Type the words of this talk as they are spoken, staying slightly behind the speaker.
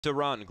To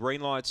run.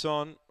 Green lights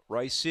on.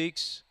 Race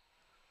 6.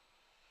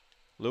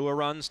 Lure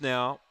runs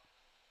now.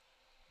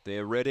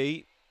 They're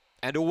ready.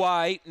 And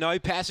away. No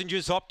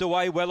passengers, hopped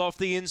away well off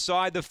the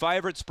inside. The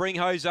favourite Spring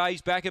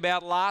Jose's back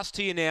about last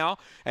here now.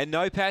 And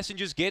No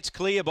Passengers gets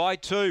clear by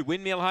 2.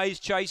 Windmill Hayes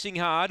chasing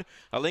hard.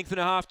 A length and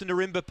a half to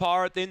Narimba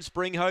Pirate, then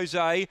Spring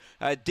Jose.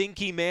 A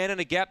Dinky Man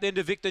and a gap then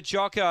to Victor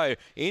Choco.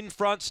 In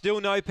front, still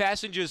No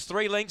Passengers.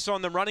 3 lengths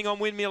on them, running on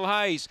Windmill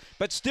Hayes.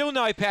 But still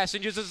No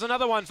Passengers. There's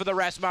another one for the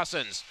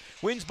Rasmussens.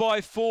 Wins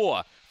by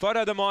 4.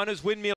 Photo the Miners, Windmill.